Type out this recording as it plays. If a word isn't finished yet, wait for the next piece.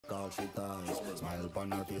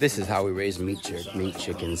This is how we raise meat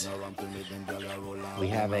chickens. We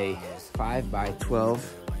have a 5 by 12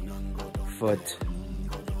 foot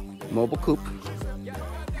mobile coop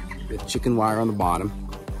with chicken wire on the bottom,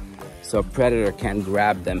 so a predator can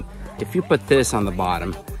grab them. If you put this on the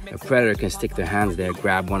bottom, a predator can stick their hands there,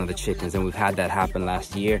 grab one of the chickens, and we've had that happen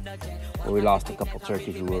last year where we lost a couple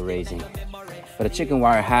turkeys we were raising. But a chicken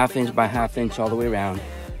wire 1/2 inch by 1/2 inch all the way around,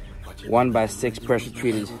 1 by 6 pressure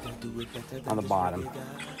treated on the bottom,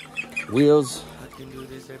 wheels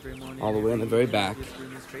all the way in the very back,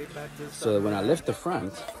 so that when I lift the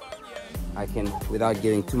front, I can, without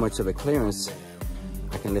giving too much of a clearance,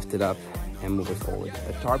 I can lift it up and move it forward.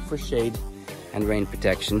 A tarp for shade and rain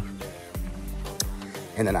protection.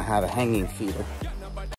 And then I have a hanging feeder